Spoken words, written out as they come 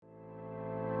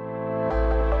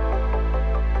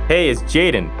Hey, it's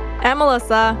Jaden. And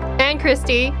Melissa. And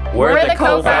Christy. We're the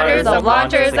co-founders of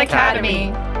Launchers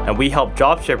Academy. And we help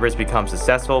dropshippers become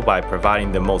successful by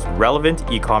providing the most relevant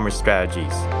e-commerce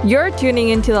strategies. You're tuning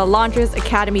into the Launchers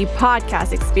Academy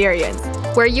podcast experience,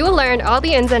 where you will learn all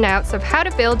the ins and outs of how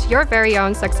to build your very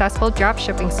own successful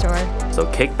dropshipping store.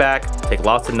 So kick back, take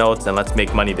lots of notes, and let's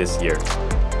make money this year.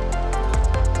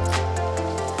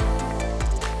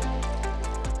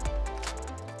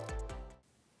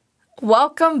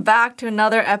 Welcome back to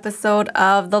another episode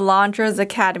of the Launchers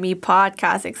Academy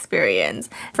podcast experience.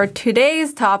 For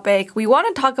today's topic, we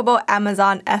want to talk about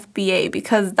Amazon FBA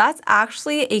because that's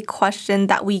actually a question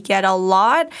that we get a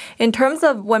lot in terms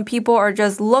of when people are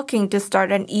just looking to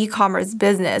start an e-commerce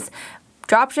business.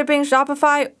 Dropshipping,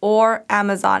 Shopify, or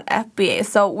Amazon FBA.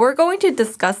 So we're going to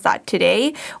discuss that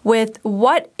today with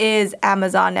what is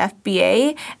Amazon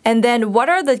FBA, and then what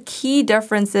are the key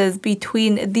differences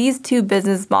between these two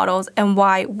business models and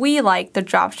why we like the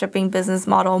dropshipping business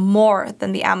model more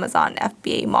than the Amazon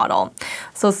FBA model.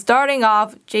 So starting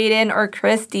off, Jaden or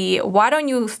Christy, why don't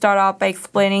you start off by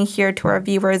explaining here to our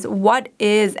viewers what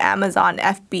is Amazon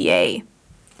FBA?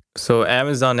 So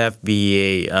Amazon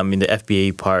FBA, the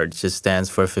FBA part just stands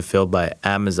for Fulfilled by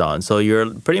Amazon. So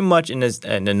you're pretty much in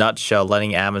a nutshell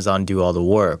letting Amazon do all the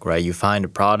work, right? You find a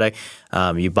product,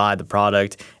 you buy the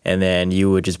product, and then you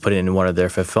would just put it in one of their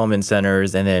fulfillment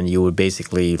centers, and then you would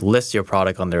basically list your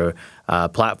product on their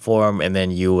platform, and then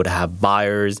you would have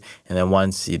buyers, and then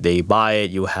once they buy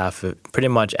it, you have pretty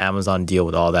much Amazon deal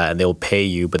with all that, and they'll pay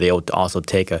you, but they'll also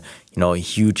take a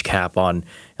huge cap on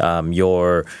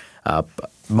your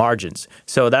margins.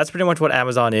 So that's pretty much what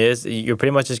Amazon is. You're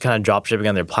pretty much just kind of drop shipping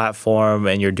on their platform,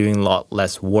 and you're doing a lot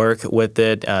less work with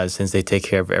it since they take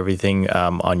care of everything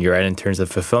on your end in terms of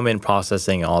fulfillment,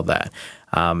 processing, all that.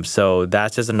 So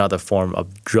that's just another form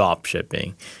of drop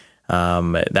shipping.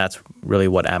 That's really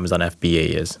what Amazon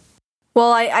FBA is.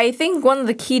 Well, I think one of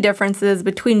the key differences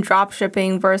between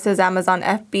dropshipping versus Amazon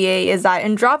FBA is that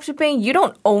in dropshipping, you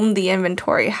don't own the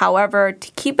inventory. However,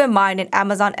 to keep in mind, in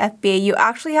Amazon FBA, you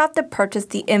actually have to purchase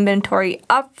the inventory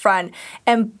upfront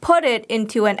and put it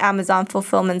into an Amazon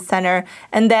fulfillment center.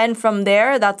 And then from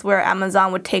there, that's where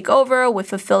Amazon would take over with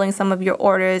fulfilling some of your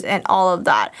orders and all of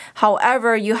that.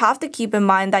 However, you have to keep in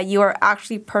mind that you are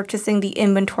actually purchasing the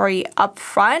inventory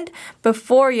upfront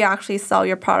before you actually sell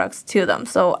your products to them.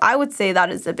 So I would say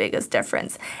that is the biggest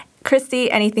difference.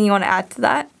 Christy, anything you want to add to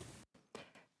that?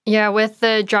 Yeah, with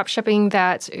the dropshipping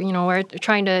that we're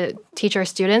trying to teach our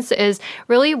students is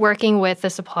really working with the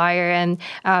supplier and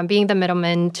being the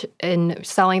middleman in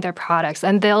selling their products.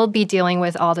 And they'll be dealing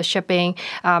with all the shipping,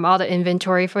 all the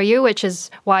inventory for you, which is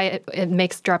why it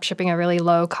makes dropshipping a really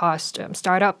low-cost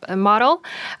startup model.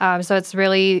 So it's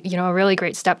really, a really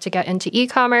great step to get into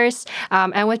e-commerce.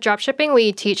 And with dropshipping,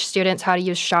 we teach students how to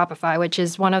use Shopify, which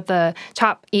is one of the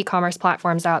top e-commerce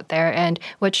platforms out there. And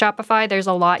with Shopify, there's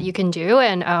a lot you can do,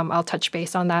 and I'll touch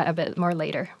base on that a bit more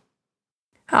later.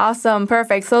 Awesome.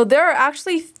 Perfect. So there are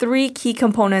actually 3 key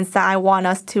components that I want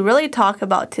us to really talk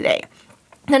about today.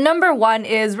 The number one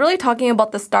is really talking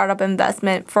about the startup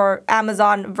investment for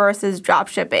Amazon versus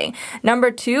dropshipping.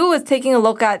 Number 2 is taking a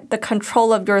look at the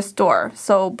control of your store.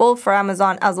 So both for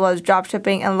Amazon as well as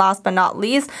dropshipping. And last but not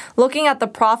least, looking at the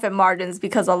profit margins,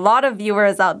 because a lot of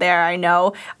viewers out there, I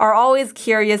know, are always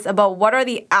curious about what are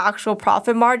the actual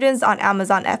profit margins on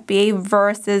Amazon FBA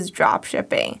versus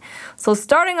dropshipping. So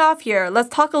starting off here, let's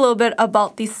talk a little bit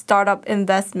about the startup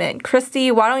investment. Christy,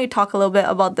 why don't you talk a little bit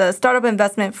about the startup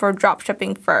investment for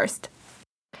dropshipping first?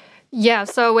 Yeah,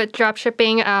 so with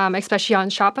dropshipping, especially on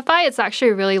Shopify, it's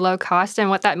actually really low cost. And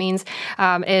what that means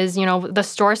is, the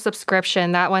store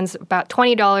subscription, that one's about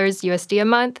 $20 USD a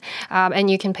month.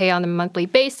 And you can pay on a monthly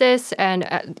basis,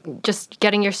 and just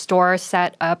getting your store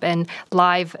set up and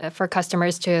live for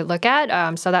customers to look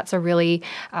at. So that's a really,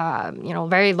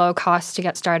 very low cost to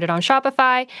get started on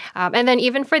Shopify. And then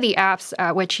even for the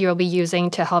apps, which you'll be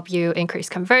using to help you increase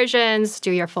conversions,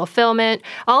 do your fulfillment,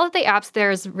 all of the apps,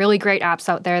 there's really great apps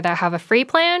out there that have a free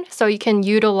plan, so you can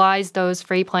utilize those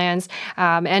free plans.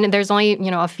 And there's only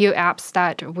a few apps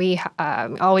that we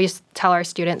always tell our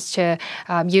students to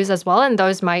use as well, and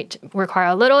those might require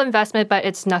a little investment, but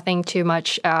it's nothing too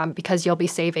much because you'll be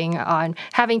saving on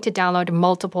having to download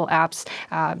multiple apps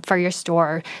for your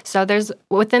store. So there's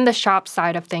within the shop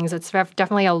side of things, it's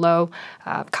definitely a low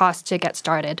cost to get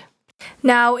started.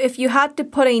 Now, if you had to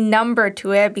put a number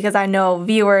to it, because I know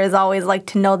viewers always like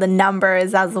to know the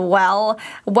numbers as well,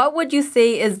 what would you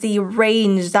say is the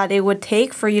range that it would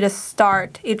take for you to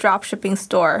start a dropshipping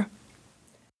store?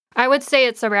 I would say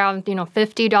it's around,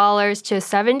 $50 to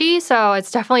 $70, so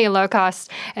it's definitely a low cost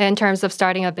in terms of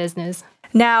starting a business.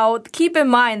 Now, keep in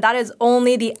mind that is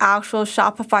only the actual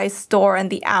Shopify store and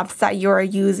the apps that you're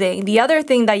using. The other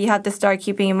thing that you have to start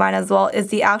keeping in mind as well is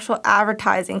the actual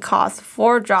advertising costs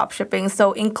for dropshipping.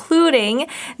 So including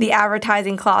the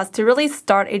advertising cost to really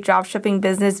start a dropshipping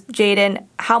business, Jaden,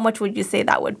 how much would you say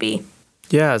that would be?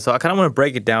 Yeah, so I kind of want to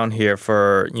break it down here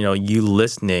for you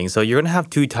listening. So you're going to have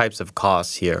two types of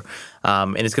costs here,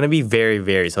 and it's going to be very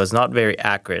varied. So it's not very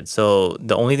accurate. So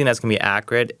the only thing that's going to be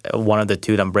accurate, one of the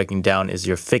two that I'm breaking down, is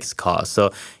your fixed cost.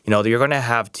 So you're going to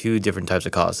have two different types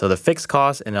of costs. So the fixed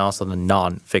cost and also the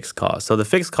non-fixed cost. So the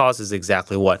fixed cost is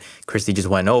exactly what Christy just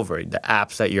went over. The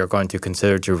apps that you're going to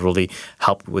consider to really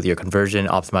help with your conversion,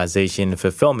 optimization,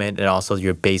 fulfillment, and also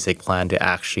your basic plan to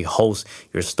actually host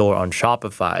your store on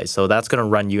Shopify. So that's going to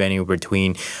run you anywhere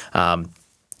between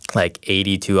like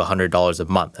 $80 to $100 a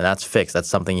month. And that's fixed. That's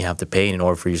something you have to pay in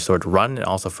order for your store to run and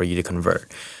also for you to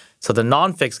convert. So the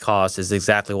non-fixed cost is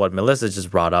exactly what Melissa just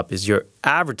brought up, is your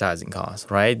advertising costs,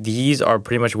 right? These are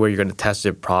pretty much where you're going to test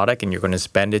your product and you're going to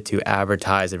spend it to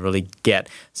advertise and really get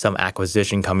some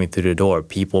acquisition coming through the door,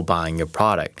 people buying your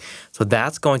product. So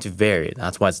that's going to vary.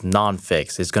 That's why it's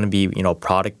non-fixed. It's going to be,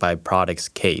 product by product's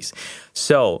case.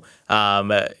 So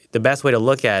the best way to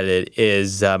look at it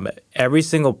is every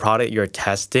single product you're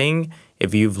testing.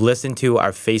 If you've listened to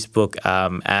our Facebook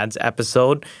ads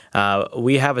episode,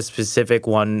 we have a specific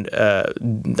one, a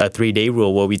 3-day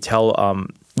rule where we tell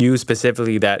you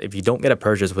specifically that if you don't get a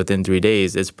purchase within 3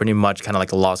 days, it's pretty much kind of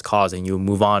like a lost cause and you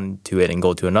move on to it and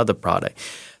go to another product.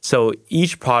 So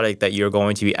each product that you're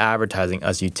going to be advertising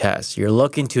as you test, you're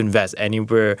looking to invest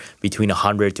anywhere between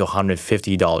 $100 to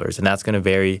 $150, and that's going to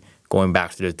vary going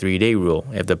back to the 3-day rule.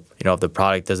 If the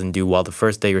product doesn't do well the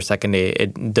first day or second day,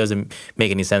 it doesn't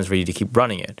make any sense for you to keep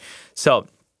running it. So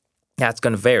that's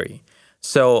going to vary.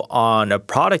 So on a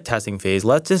product testing phase,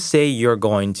 let's just say you're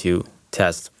going to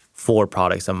test 4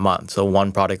 products a month, so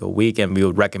 1 product a week, and we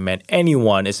would recommend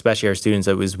anyone, especially our students,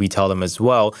 as we tell them as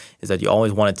well, is that you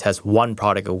always want to test 1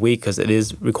 product a week because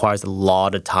it requires a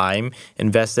lot of time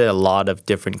invested, a lot of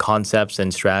different concepts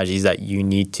and strategies that you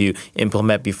need to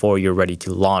implement before you're ready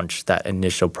to launch that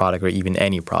initial product or even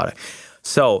any product.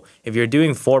 So if you're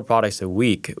doing 4 products a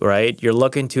week, right, you're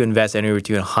looking to invest anywhere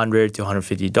between $100 to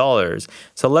 $150.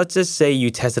 So let's just say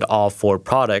you tested all 4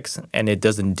 products and it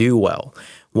doesn't do well.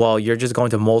 Well, you're just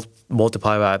going to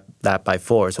multiply that by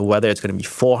 4. So whether it's going to be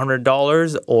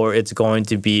 $400 or it's going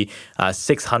to be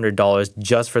 $600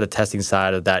 just for the testing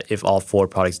side of that if all 4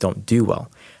 products don't do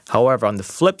well. However, on the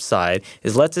flip side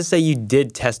is let's just say you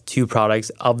did test 2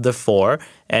 products of the 4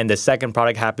 and the second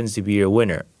product happens to be your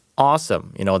winner.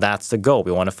 Awesome. That's the goal.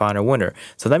 We want to find a winner.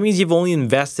 So that means you've only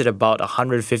invested about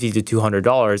 $150 to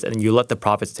 $200 and you let the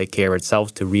profits take care of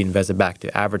itself to reinvest it back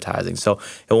to advertising. So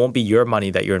it won't be your money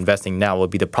that you're investing now. It will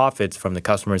be the profits from the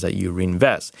customers that you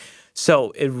reinvest.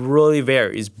 So it really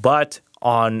varies. But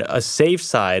on a safe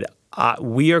side,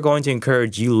 we are going to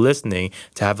encourage you listening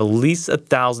to have at least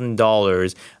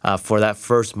 $1,000 for that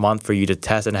first month for you to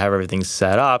test and have everything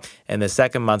set up. And the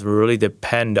second month will really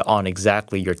depend on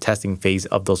exactly your testing phase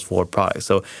of those 4 products.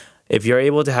 So if you're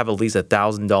able to have at least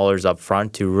 $1,000 up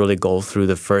front to really go through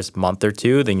the first month or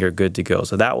 2, then you're good to go.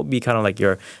 So that would be kind of like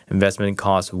your investment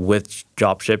cost with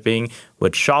dropshipping,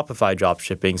 with Shopify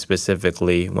dropshipping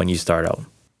specifically when you start out.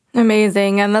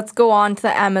 Amazing. And let's go on to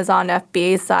the Amazon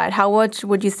FBA side. How much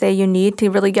would you say you need to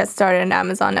really get started in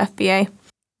Amazon FBA?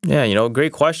 Yeah,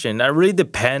 great question. That really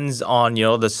depends on,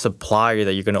 the supplier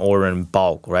that you're going to order in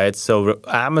bulk, right? So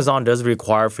Amazon does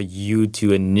require for you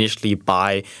to initially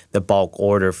buy the bulk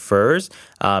order first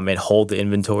and hold the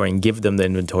inventory and give them the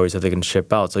inventory so they can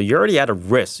ship out. So you're already at a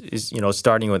risk,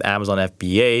 starting with Amazon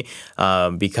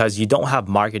FBA because you don't have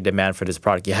market demand for this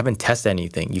product. You haven't tested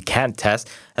anything. You can't test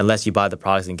unless you buy the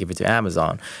products and give it to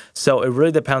Amazon. So it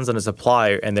really depends on the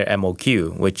supplier and their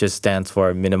MOQ, which just stands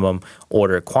for minimum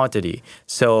order quantity.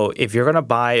 So if you're going to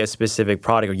buy a specific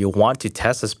product or you want to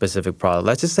test a specific product,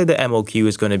 let's just say the MOQ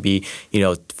is going to be,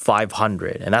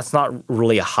 500. And that's not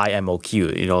really a high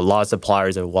MOQ. A lot of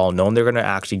suppliers are well known. They're going to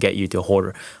actually get you to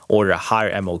order a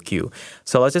higher MOQ.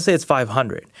 So let's just say it's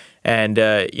 500. And,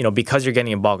 because you're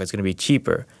getting in bulk, it's going to be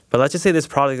cheaper. But let's just say this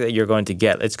product that you're going to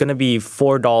get, it's going to be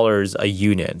 $4 a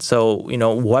unit. So,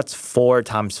 what's 4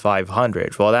 times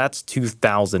 500? Well, that's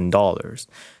 $2,000.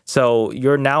 So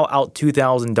you're now out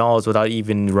 $2,000 without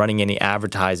even running any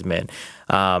advertisement.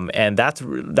 And that's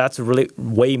really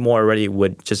way more already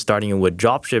with just starting with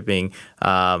dropshipping,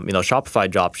 Shopify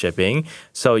dropshipping.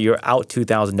 So you're out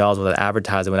 $2,000 without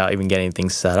advertising without even getting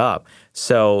things set up.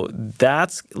 So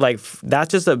that's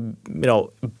just a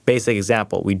basic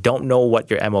example. We don't know what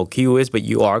your MOQ is, but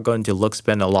you are going to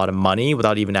spend a lot of money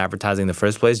without even advertising in the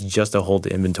first place just to hold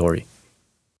the inventory.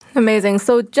 Amazing.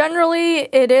 So generally,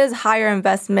 it is higher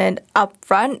investment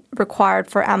upfront required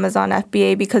for Amazon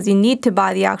FBA because you need to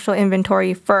buy the actual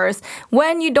inventory first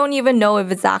when you don't even know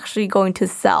if it's actually going to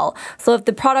sell. So if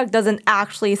the product doesn't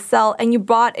actually sell and you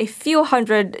bought a few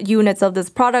hundred units of this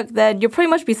product, then you'll pretty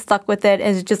much be stuck with it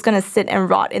and it's just going to sit and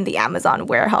rot in the Amazon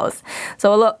warehouse.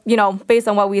 So, based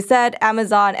on what we said,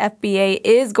 Amazon FBA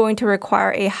is going to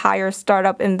require a higher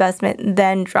startup investment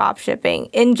than dropshipping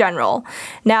in general.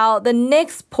 Now, the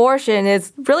next portion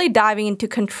is really diving into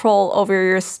control over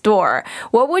your store.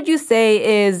 What would you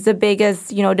say is the biggest,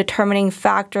 determining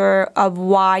factor of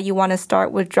why you want to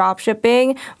start with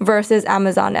dropshipping versus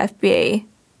Amazon FBA?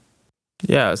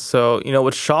 Yeah, so,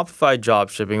 with Shopify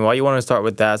dropshipping, why you want to start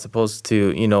with that as opposed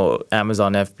to,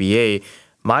 Amazon FBA?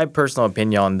 My personal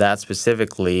opinion on that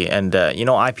specifically, and I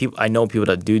know people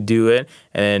that do it,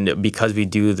 and because we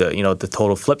do the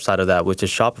total flip side of that, which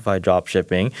is Shopify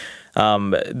dropshipping,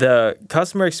 the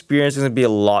customer experience is going to be a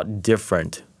lot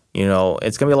different. It's going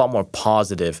to be a lot more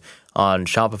positive on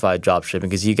Shopify dropshipping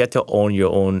because you get to own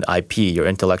your own IP, your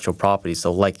intellectual property.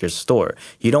 So like your store,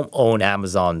 you don't own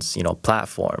Amazon's,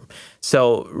 platform.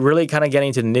 So really kind of getting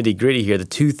into the nitty gritty here, the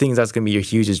two things that's going to be your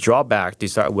hugest drawback to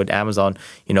start with Amazon,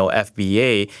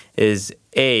 FBA is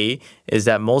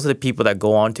that most of the people that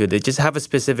go onto it, they just have a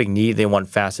specific need. They want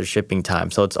faster shipping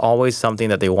time. So it's always something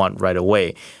that they want right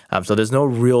away. So there's no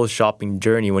real shopping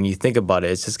journey when you think about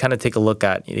it. It's just kind of take a look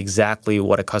at exactly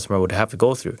what a customer would have to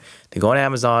go through. They go on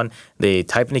Amazon, they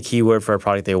type in a keyword for a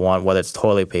product they want, whether it's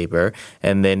toilet paper,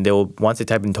 and then once they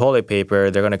type in toilet paper,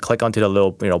 they're going to click onto the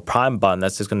little Prime button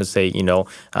that's just going to say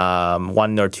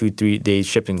 1 or 2, 3 days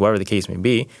shipping, whatever the case may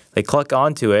be. They click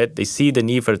onto it, they see the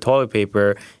need for the toilet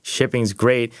paper, shipping's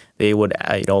great. They would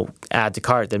add to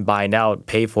cart, then buy now,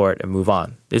 pay for it, and move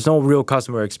on. There's no real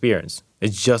customer experience.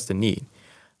 It's just a need.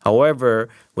 However,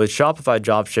 with Shopify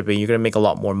dropshipping, you're going to make a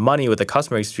lot more money with the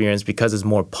customer experience because it's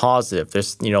more positive.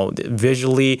 There's,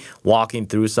 visually walking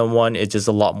through someone, it's just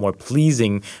a lot more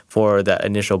pleasing for the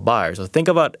initial buyer. So think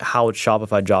about how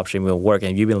Shopify dropshipping will work.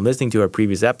 And if you've been listening to our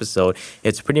previous episode,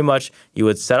 it's pretty much you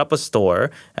would set up a store,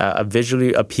 a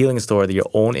visually appealing store, that your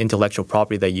own intellectual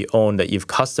property that you own, that you've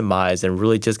customized and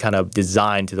really just kind of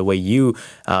designed to the way you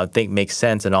think makes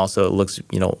sense, and also it looks,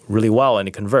 really well and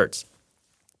it converts.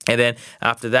 And then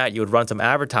after that, you would run some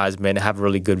advertisement, have a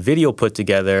really good video put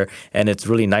together, and it's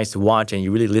really nice to watch, and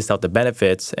you really list out the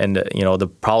benefits and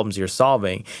the problems you're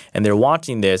solving. And they're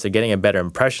watching this, they're getting a better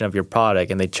impression of your product,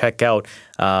 and they check out,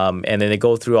 and then they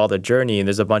go through all the journey, and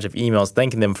there's a bunch of emails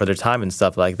thanking them for their time and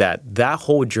stuff like that. That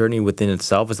whole journey within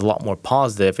itself is a lot more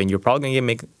positive, and you're probably going to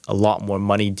make a lot more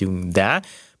money doing that.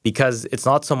 Because it's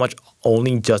not so much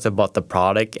only just about the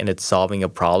product and it's solving a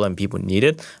problem people need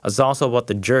it. It's also about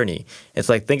the journey. It's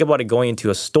like, think about it going into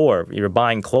a store. You're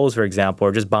buying clothes, for example,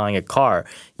 or just buying a car.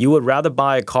 You would rather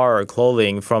buy a car or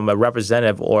clothing from a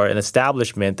representative or an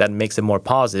establishment that makes it more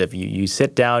positive. You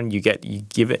sit down, you're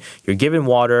given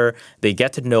water, they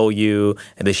get to know you,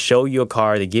 and they show you a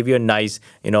car, they give you a nice,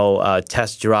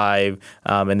 test drive,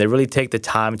 and they really take the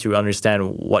time to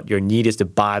understand what your need is to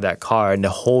buy that car, and the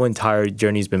whole entire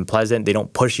journey's been pleasant. They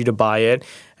don't push you to buy it,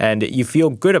 and you feel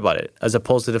good about it. As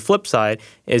opposed to the flip side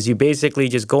is you basically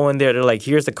just go in there, they're like,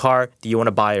 here's the car, do you want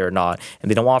to buy it or not?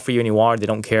 And they don't offer you any water, they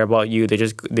don't care about you, they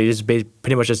just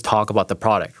pretty much just talk about the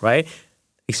product, right?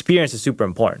 Experience is super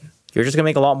important. You're just gonna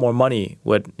make a lot more money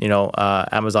with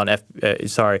Amazon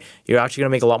you're actually gonna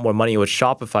make a lot more money with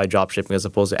Shopify dropshipping as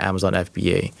opposed to Amazon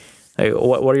FBA. Like,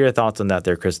 what are your thoughts on that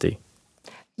there, Christy?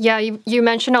 Yeah, you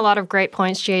mentioned a lot of great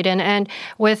points, Jaden. And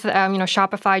with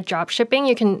Shopify dropshipping,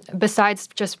 you can, besides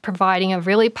just providing a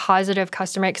really positive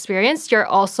customer experience, you're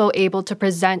also able to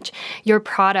present your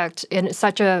product in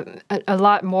such a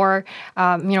lot more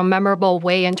memorable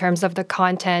way in terms of the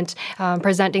content,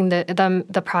 presenting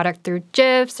the product through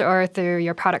GIFs or through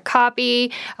your product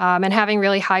copy, and having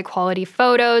really high quality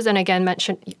photos. And again,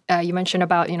 you mentioned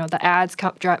about the ads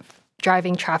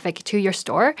driving traffic to your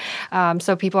store.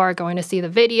 So people are going to see the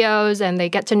videos and they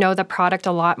get to know the product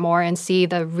a lot more and see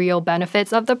the real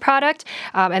benefits of the product.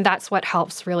 And that's what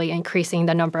helps really increasing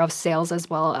the number of sales as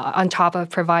well, on top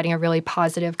of providing a really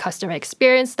positive customer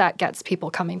experience that gets people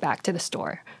coming back to the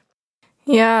store.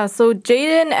 Yeah, so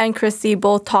Jaden and Christy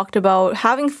both talked about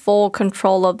having full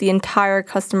control of the entire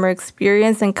customer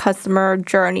experience and customer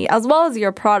journey, as well as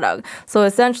your product. So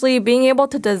essentially being able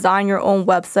to design your own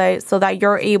website so that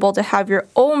you're able to have your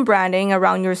own branding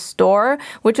around your store,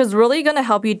 which is really going to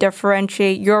help you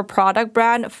differentiate your product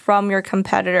brand from your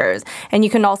competitors. And you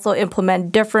can also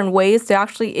implement different ways to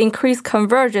actually increase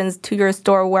conversions to your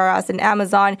store, whereas in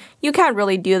Amazon, you can't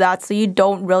really do that, so you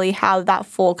don't really have that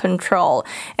full control.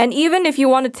 And even if if you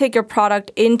want to take your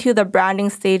product into the branding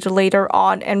stage later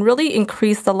on and really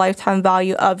increase the lifetime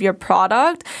value of your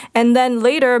product, and then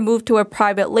later move to a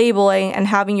private labeling and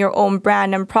having your own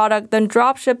brand and product, then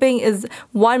dropshipping is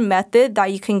one method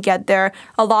that you can get there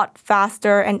a lot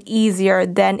faster and easier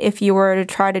than if you were to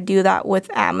try to do that with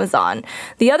Amazon.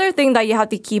 The other thing that you have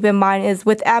to keep in mind is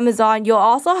with Amazon, you'll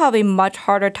also have a much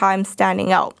harder time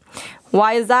standing out.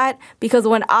 Why is that? Because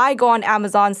when I go on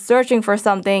Amazon searching for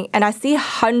something and I see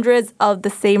hundreds of the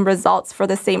same results for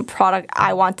the same product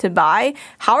I want to buy,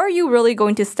 how are you really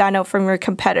going to stand out from your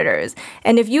competitors?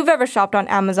 And if you've ever shopped on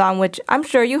Amazon, which I'm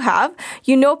sure you have,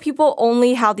 you know people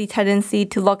only have the tendency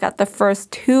to look at the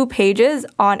first 2 pages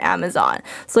on Amazon.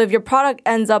 So if your product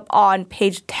ends up on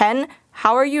page 10,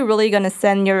 how are you really going to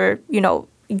send your,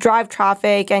 drive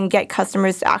traffic and get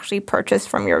customers to actually purchase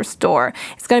from your store?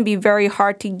 It's going to be very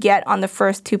hard to get on the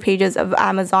first 2 pages of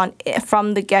Amazon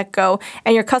from the get-go,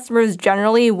 and your customers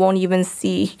generally won't even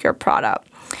see your product.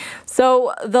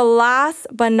 So the last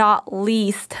but not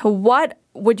least, what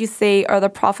would you say are the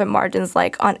profit margins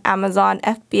like on Amazon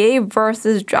FBA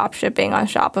versus dropshipping on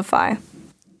Shopify?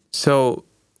 So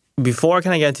before I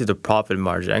kind of get into the profit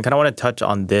margin, I kind of want to touch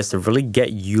on this to really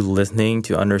get you listening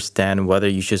to understand whether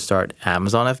you should start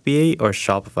Amazon FBA or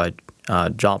Shopify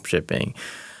dropshipping.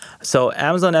 So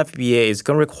Amazon FBA is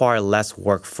going to require less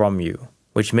work from you,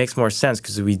 which makes more sense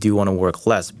because we do want to work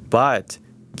less. But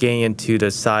getting into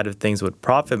the side of things with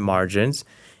profit margins,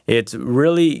 it's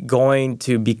really going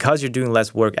to, because you're doing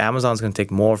less work, Amazon's going to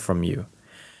take more from you.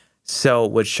 So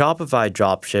with Shopify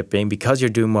dropshipping, because you're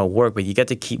doing more work, but you get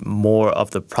to keep more of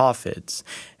the profits.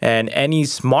 And any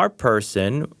smart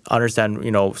person understand,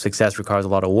 success requires a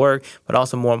lot of work, but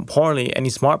also more importantly,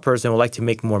 any smart person would like to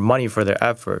make more money for their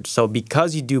efforts. So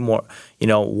because you do more,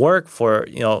 work for,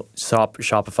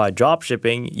 Shopify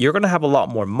dropshipping, you're going to have a lot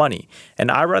more money. And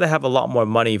I'd rather have a lot more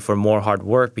money for more hard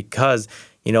work because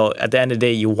at the end of the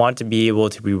day, you want to be able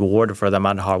to be rewarded for the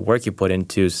amount of hard work you put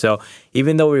into. So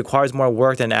even though it requires more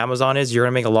work than Amazon is, you're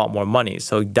going to make a lot more money.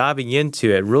 So diving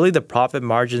into it, really the profit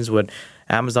margins with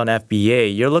Amazon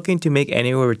FBA, you're looking to make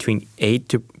anywhere between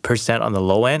 8% on the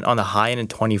low end, on the high end, and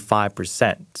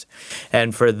 25%.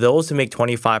 And for those who make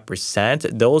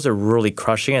 25%, those are really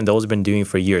crushing, and those have been doing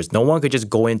for years. No one could just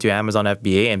go into Amazon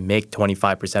FBA and make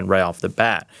 25% right off the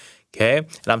bat. Okay,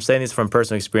 and I'm saying this from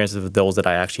personal experiences with those that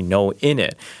I actually know in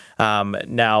it.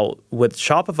 Now, with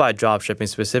Shopify dropshipping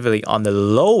specifically, on the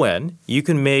low end, you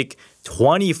can make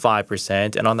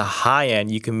 25%, and on the high end,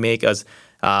 you can make as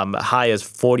high as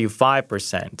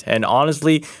 45%. And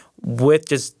honestly, with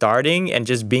just starting and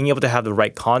just being able to have the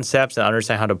right concepts and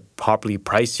understand how to properly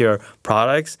price your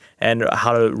products and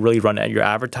how to really run your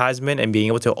advertisement and being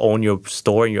able to own your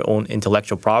store and your own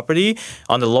intellectual property.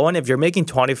 On the low end, if you're making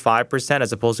 25%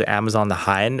 as opposed to Amazon on the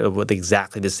high end with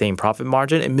exactly the same profit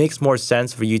margin, it makes more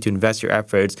sense for you to invest your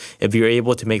efforts if you're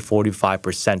able to make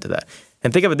 45% of that.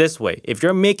 And think of it this way. If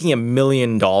you're making $1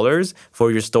 million for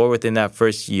your store within that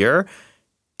first year,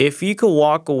 if you could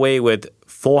walk away with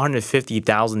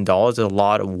 $450,000, a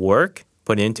lot of work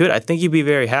put into it, I think you'd be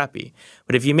very happy.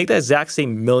 But if you make that exact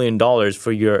same $1 million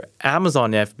for your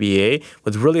Amazon FBA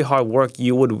with really hard work,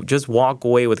 you would just walk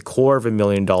away with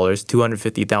 $250,000,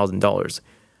 $250,000.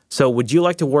 So would you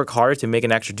like to work harder to make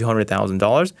an extra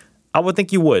 $200,000? I would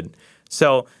think you would.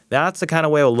 So that's the kind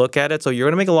of way I'll look at it. So you're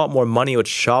going to make a lot more money with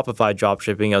Shopify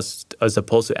dropshipping as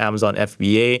opposed to Amazon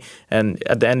FBA. And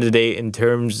at the end of the day, in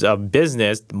terms of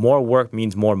business, more work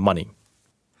means more money.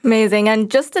 Amazing.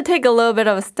 And just to take a little bit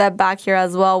of a step back here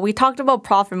as well, we talked about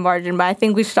profit margin, but I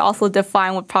think we should also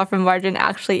define what profit margin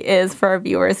actually is for our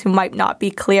viewers who might not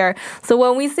be clear. So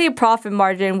when we say profit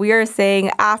margin, we are saying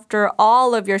after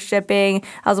all of your shipping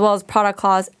as well as product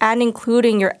costs and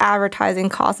including your advertising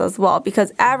costs as well,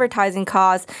 because advertising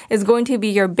costs is going to be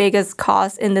your biggest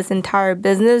cost in this entire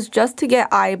business just to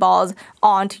get eyeballs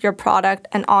onto your product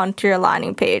and onto your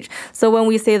landing page. So when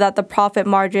we say that the profit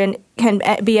margin can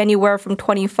be anywhere from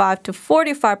 25 to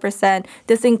 45%,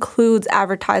 this includes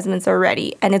advertisements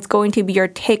already, and it's going to be your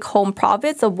take-home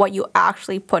profits of what you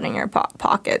actually put in your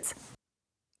pockets.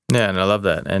 Yeah, and I love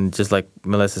that. And just like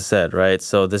Melissa said, right?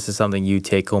 So this is something you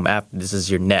take home after. This is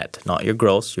your net, not your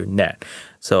gross, your net.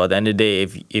 So at the end of the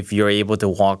day, if you're able to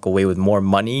walk away with more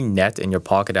money net in your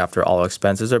pocket after all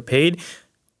expenses are paid,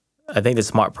 I think the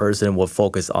smart person will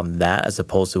focus on that as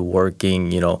opposed to working,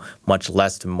 much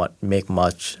less to make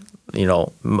much,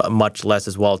 much less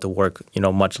as well to work,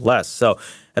 much less. So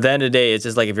at the end of the day, it's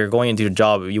just like if you're going into a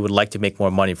job, you would like to make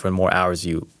more money for more hours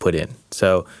you put in.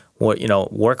 So,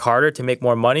 work harder to make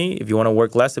more money. If you want to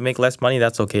work less to make less money,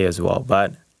 that's okay as well.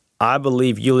 But I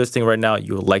believe you listening right now,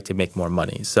 you would like to make more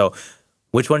money. So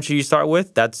Which one should you start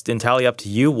with? That's entirely up to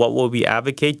you. What will we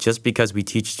advocate? Just because we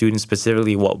teach students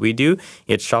specifically what we do,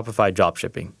 it's Shopify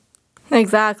dropshipping.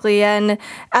 Exactly. And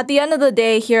at the end of the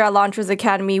day, here at Launchers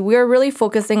Academy, we're really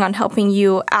focusing on helping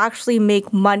you actually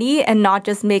make money and not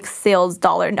just make sales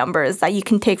dollar numbers that you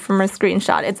can take from a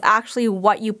screenshot. It's actually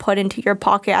what you put into your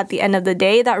pocket at the end of the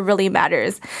day that really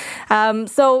matters.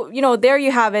 So, there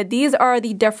you have it. These are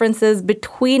the differences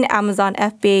between Amazon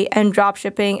FBA and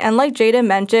dropshipping. And like Jada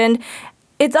mentioned,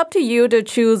 it's up to you to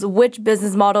choose which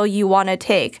business model you want to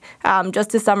take.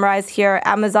 Just to summarize here,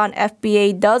 Amazon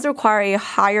FBA does require a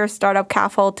higher startup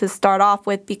capital to start off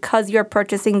with because you're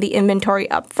purchasing the inventory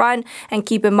upfront. And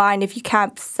keep in mind, if you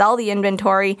can't sell the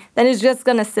inventory, then it's just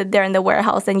going to sit there in the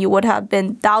warehouse and you would have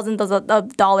been thousands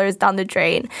of dollars down the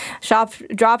drain.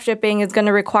 Dropshipping is going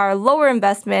to require lower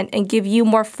investment and give you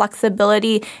more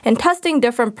flexibility in testing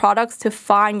different products to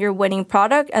find your winning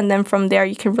product. And then from there,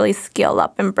 you can really scale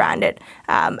up and brand it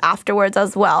afterwards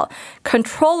as well.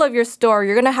 Control of your store.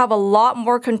 You're going to have a lot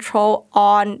more control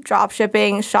on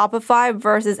dropshipping, Shopify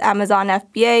versus Amazon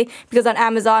FBA, because on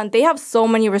Amazon, they have so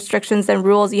many restrictions and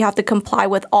rules. You have to comply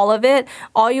with all of it.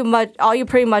 All you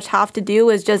pretty much have to do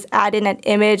is just add in an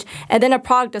image and then a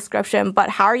product description. But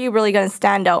how are you really going to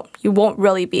stand out? You won't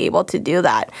really be able to do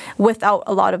that without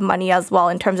a lot of money as well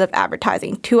in terms of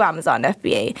advertising to Amazon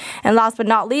FBA. And last but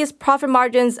not least, profit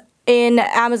margins in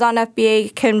Amazon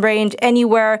FBA can range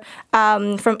anywhere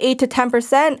from 8 to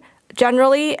 10%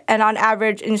 generally, and on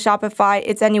average in Shopify,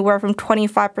 it's anywhere from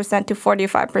 25% to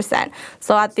 45%.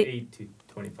 So at the 8 to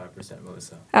 25%,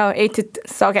 Melissa.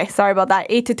 Okay, sorry about that.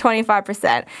 8 to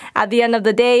 25%. At the end of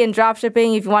the day, in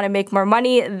dropshipping, if you want to make more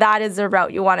money, that is the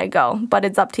route you want to go. But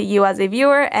it's up to you as a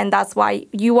viewer, and that's why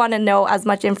you want to know as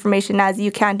much information as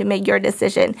you can to make your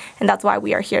decision, and that's why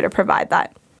we are here to provide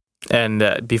that.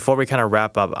 And before we kind of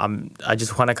wrap up, I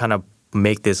just want to kind of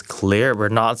make this clear. We're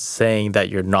not saying that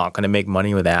you're not going to make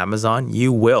money with Amazon.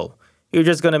 You will. You're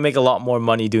just going to make a lot more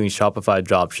money doing Shopify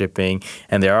dropshipping.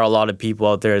 And there are a lot of people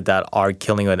out there that are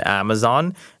killing with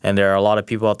Amazon. And there are a lot of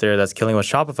people out there that's killing with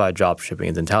Shopify dropshipping.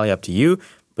 It's entirely up to you.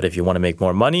 But if you want to make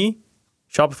more money,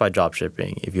 Shopify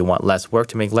dropshipping. If you want less work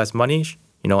to make less money,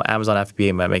 Amazon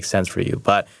FBA might make sense for you.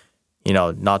 But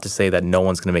not to say that no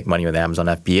one's going to make money with Amazon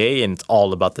FBA and it's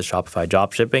all about the Shopify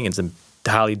dropshipping. It's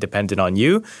entirely dependent on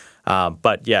you.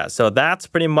 But yeah, so that's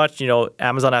pretty much,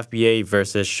 Amazon FBA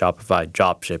versus Shopify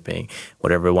dropshipping.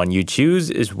 Whatever one you choose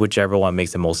is whichever one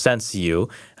makes the most sense to you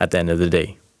at the end of the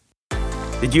day.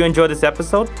 Did you enjoy this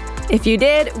episode? If you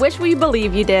did, which we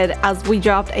believe you did, as we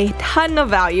dropped a ton of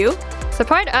value,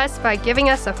 support us by giving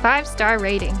us a 5-star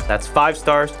rating. That's 5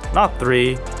 stars, not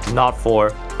 3, not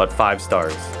 4, but 5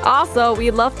 stars. Also,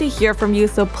 we'd love to hear from you,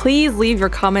 so please leave your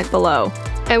comment below.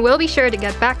 And we'll be sure to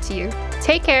get back to you.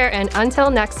 Take care, and until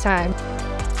next time.